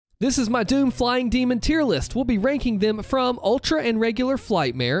This is my Doom Flying Demon tier list. We'll be ranking them from Ultra and Regular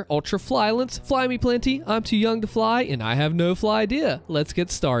Flightmare, Ultra Flylance, Fly Me Plenty, I'm Too Young to Fly, and I Have No Fly Idea. Let's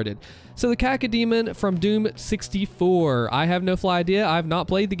get started. So the Cacodemon from Doom 64. I have no fly idea. I have not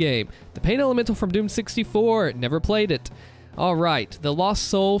played the game. The Pain Elemental from Doom 64. Never played it. All right. The Lost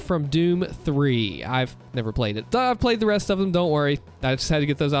Soul from Doom 3. I've never played it. I've played the rest of them. Don't worry. I just had to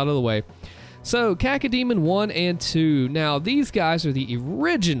get those out of the way. So Cacodemon 1 and 2. Now these guys are the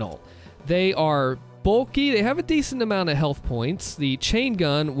original. They are bulky. They have a decent amount of health points. The chain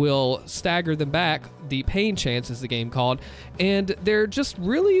gun will stagger them back. The pain chance is the game called. And they're just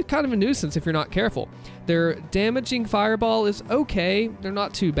really kind of a nuisance if you're not careful. Their damaging fireball is okay. They're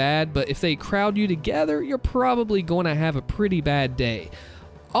not too bad, but if they crowd you together, you're probably going to have a pretty bad day.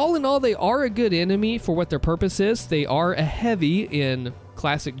 All in all, they are a good enemy for what their purpose is. They are a heavy in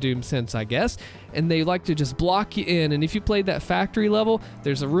classic Doom sense, I guess, and they like to just block you in. And if you played that factory level,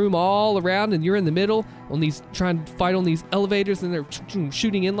 there's a room all around and you're in the middle on these, trying to fight on these elevators, and they're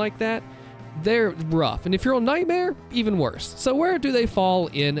shooting in like that. They're rough. And if you're on Nightmare, even worse. So where do they fall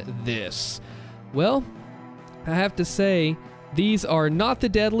in this? Well, I have to say, these are not the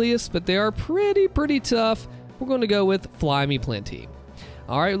deadliest, but they are pretty tough. We're going to go with Fly Me Plenty.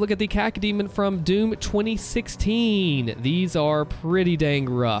 All right, look at the Cacodemon from Doom 2016. These are pretty dang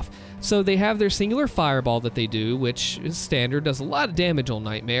rough. So they have their singular fireball that they do, which is standard, does a lot of damage on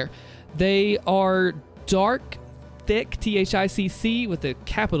Nightmare. They are dark, thick, T-H-I-C-C with the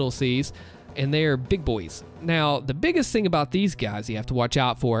capital C's, and they are big boys. Now, the biggest thing about these guys you have to watch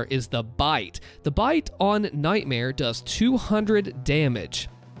out for is the bite. The bite on Nightmare does 200 damage.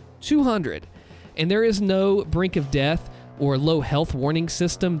 200. And there is no brink of death or low health warning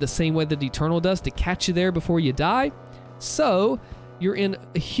system the same way that Eternal does to catch you there before you die. So you're in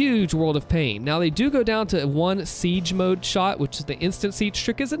a huge world of pain. Now they do go down to one siege mode shot, which is the instant siege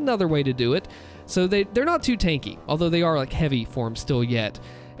trick, is another way to do it. So they're not too tanky, although they are like heavy form still yet.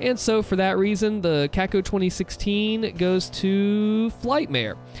 And so for that reason, the Caco 2016 goes to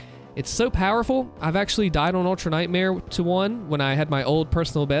Flightmare. It's so powerful. I've actually died on Ultra Nightmare to 1 when I had my old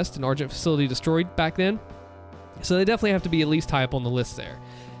personal best and Argent Facility destroyed back then. So they definitely have to be at least high up on the list there.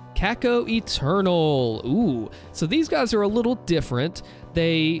 Caco Eternal. Ooh. So these guys are a little different.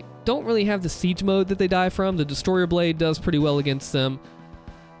 They don't really have the siege mode that they die from. The Destroyer Blade does pretty well against them.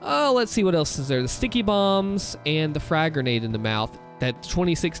 Let's see what else is there. The Sticky Bombs and the Frag Grenade in the mouth that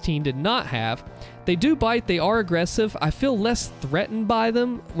 2016 did not have. They do bite. They are aggressive. I feel less threatened by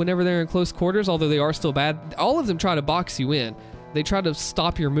them whenever they're in close quarters, although they are still bad. All of them try to box you in. They try to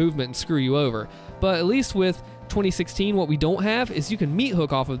stop your movement and screw you over. But at least with 2016, what we don't have is you can meat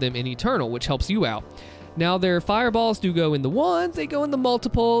hook off of them in Eternal, which helps you out. Now their fireballs do go in the ones, they go in the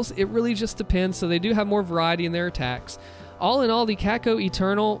multiples. It really just depends. So they do have more variety in their attacks. All in all, the Caco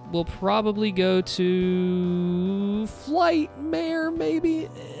Eternal will probably go to Flightmare, maybe.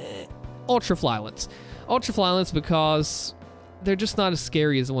 Ultra Flylance. Ultra Flylance because they're just not as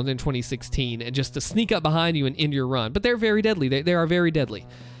scary as the ones in 2016, and just to sneak up behind you and end your run. But they're very deadly. They are very deadly.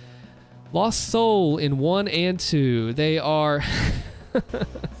 Lost Soul in 1 and 2. They are...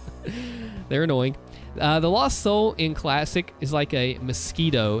 they're annoying. The Lost Soul in Classic is like a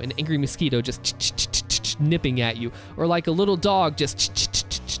mosquito, an angry mosquito just nipping at you. Or like a little dog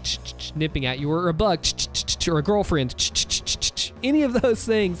just nipping at you. Or a bug or a girlfriend. Any of those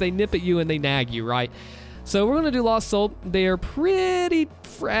things, they nip at you and they nag you, right? So we're going to do Lost Soul. They are pretty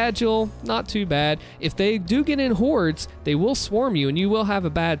fragile, not too bad. If they do get in hordes, they will swarm you and you will have a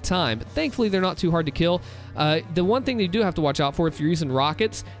bad time. But thankfully, they're not too hard to kill. The one thing they do have to watch out for, if you're using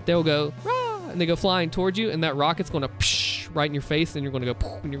rockets, they'll go, rah, and they go flying towards you, and that rocket's going to psh right in your face, and you're going to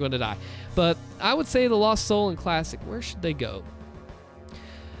go, and you're going to die. But I would say the Lost Soul in Classic, where should they go?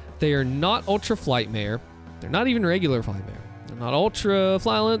 They are not Ultra Flightmare. They're not even regular Flightmare. They're not Ultra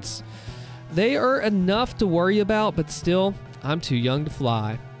Flylance. They are enough to worry about, but still, I'm too young to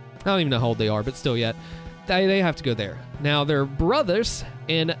fly. I don't even know how old they are, but still yet. They have to go there. Now, they're brothers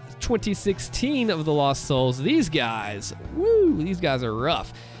in 2016 of the Lost Souls. These guys, woo, these guys are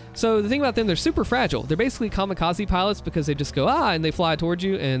rough. So the thing about them, they're super fragile. They're basically kamikaze pilots because they just go, and they fly towards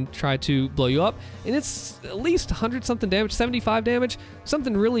you and try to blow you up. And it's at least 100-something damage, 75 damage,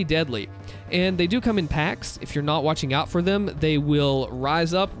 something really deadly. And they do come in packs. If you're not watching out for them, they will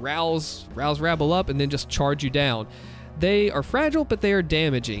rise up, rouse, rabble up, and then just charge you down. They are fragile, but they are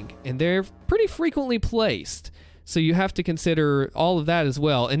damaging, and they're pretty frequently placed. So you have to consider all of that as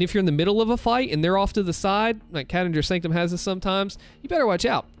well. And if you're in the middle of a fight and they're off to the side, like Cacodemon Sanctum has this sometimes, you better watch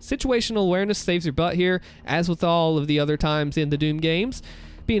out. Situational awareness saves your butt here, as with all of the other times in the Doom games,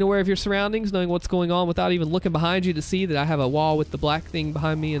 being aware of your surroundings, knowing what's going on without even looking behind you to see that I have a wall with the black thing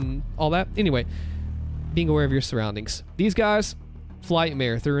behind me and all that. Anyway, being aware of your surroundings. These guys,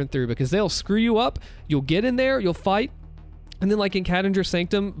 Flightmare through and through, because they'll screw you up. You'll get in there, you'll fight, and then like in Cadinger's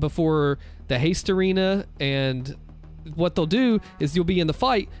Sanctum before the haste arena, and what they'll do is you'll be in the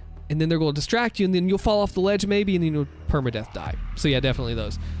fight, and then they're going to distract you, and then you'll fall off the ledge maybe, and then you'll permadeath die. So yeah, definitely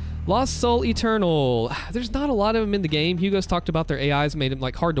those. Lost Soul Eternal. There's not a lot of them in the game. Hugo's talked about their AIs made them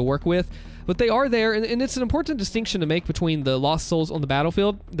like hard to work with, but they are there, and it's an important distinction to make between the Lost Souls on the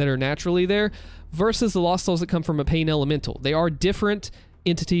battlefield that are naturally there versus the Lost Souls that come from a Pain Elemental. They are different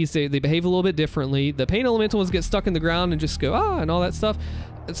entities. They behave a little bit differently. The Pain Elemental ones get stuck in the ground and just go, and all that stuff.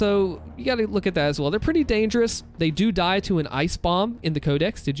 So you got to look at that as well. They're pretty dangerous. They do die to an Ice Bomb in the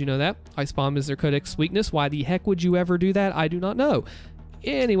Codex. Did you know that? Ice Bomb is their Codex weakness. Why the heck would you ever do that? I do not know.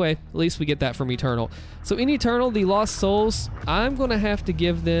 Anyway, at least we get that from Eternal. So in Eternal, the Lost Souls, I'm going to have to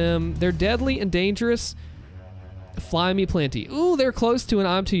give them, they're deadly and dangerous. Fly Me Plenty. Ooh, they're close to an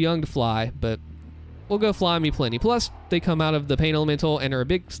I'm Too Young to Fly, but we'll go Fly Me Plenty. Plus, they come out of the Pain Elemental and are a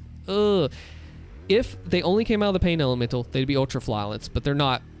big, if they only came out of the Pain Elemental, they'd be Ultra Flyolence, but they're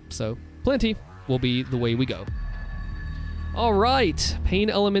not. So Plenty will be the way we go. All right,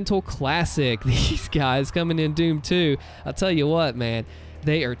 Pain Elemental Classic. These guys coming in Doom 2. I'll tell you what, man.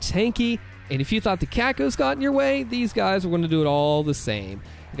 They are tanky, and if you thought the Cacos got in your way, these guys are going to do it all the same.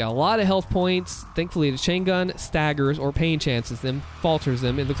 They got a lot of health points. Thankfully, the chain gun staggers or pain chances them, falters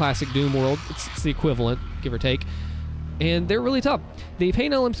them in the classic Doom world. It's the equivalent, give or take. And they're really tough. The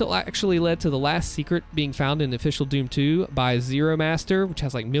Pain Elemental actually led to the last secret being found in official Doom 2 by Zero Master, which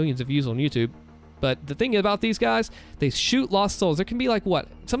has like millions of views on YouTube. But the thing about these guys, they shoot Lost Souls. There can be like, what?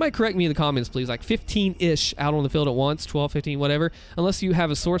 Somebody correct me in the comments, please. Like 15-ish out on the field at once, 12, 15, whatever. Unless you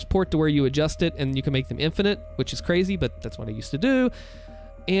have a source port to where you adjust it and you can make them infinite, which is crazy, but that's what I used to do.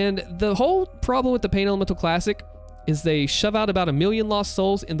 And the whole problem with the Pain Elemental Classic is they shove out about 1 million Lost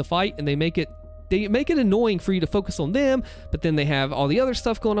Souls in the fight, and they make it annoying for you to focus on them, but then they have all the other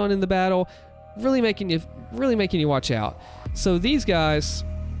stuff going on in the battle, really making you watch out. So these guys,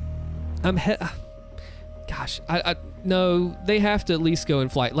 no, they have to at least go in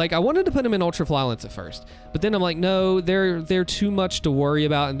flight. Like, I wanted to put them in Ultra Flyolence at first, but then I'm like, no, they're too much to worry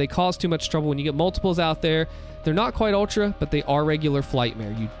about, and they cause too much trouble when you get multiples out there. They're not quite Ultra, but they are regular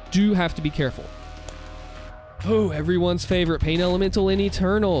Flightmare. You do have to be careful. Oh, everyone's favorite Pain Elemental in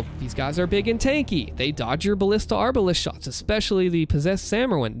Eternal. These guys are big and tanky. They dodge your Ballista Arbalist shots, especially the Possessed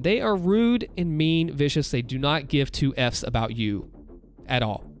Samarwin. They are rude and mean, vicious. They do not give 2 Fs about you at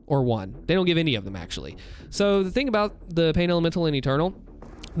all. Or 1. They don't give any of them, actually. So the thing about the Pain Elemental in Eternal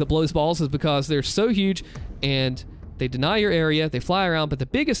that blows balls is because they're so huge and they deny your area, they fly around, but the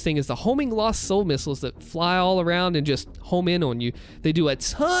biggest thing is the homing Lost Soul missiles that fly all around and just home in on you. They do a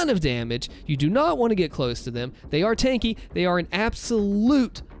ton of damage. You do not want to get close to them. They are tanky. They are an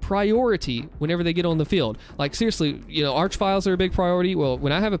absolute priority whenever they get on the field. Like, seriously, you know, Archviles are a big priority. Well,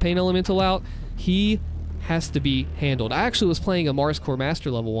 when I have a Pain Elemental out, he has to be handled. I actually was playing a Mars Core Master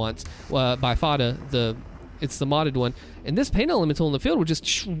level once by Fada, it's the modded one, and this Pain Elemental in the field would just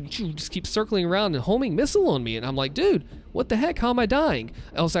keep circling around and homing missile on me, and I'm like, dude, what the heck? How am I dying?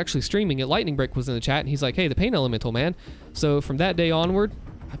 I was actually streaming it. Lightning Break was in the chat, and he's like, hey, the Pain Elemental, man. So from that day onward,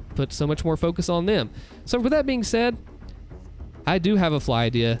 I put so much more focus on them. So with that being said, I do have a fly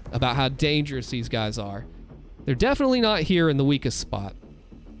idea about how dangerous these guys are. They're definitely not here in the weakest spot.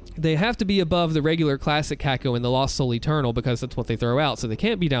 They have to be above the regular classic Caco and the Lost Soul Eternal because that's what they throw out, so they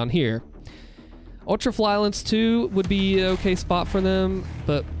can't be down here. Ultra Flyolence 2 would be an okay spot for them,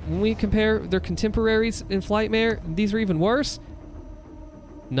 but when we compare their contemporaries in Flightmare, these are even worse.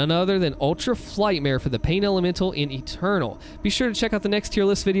 None other than Ultra Flightmare for the Pain Elemental in Eternal. Be sure to check out the next tier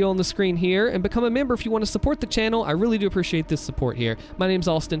list video on the screen here and become a member if you want to support the channel. I really do appreciate this support here. My name's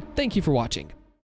Alston. Thank you for watching.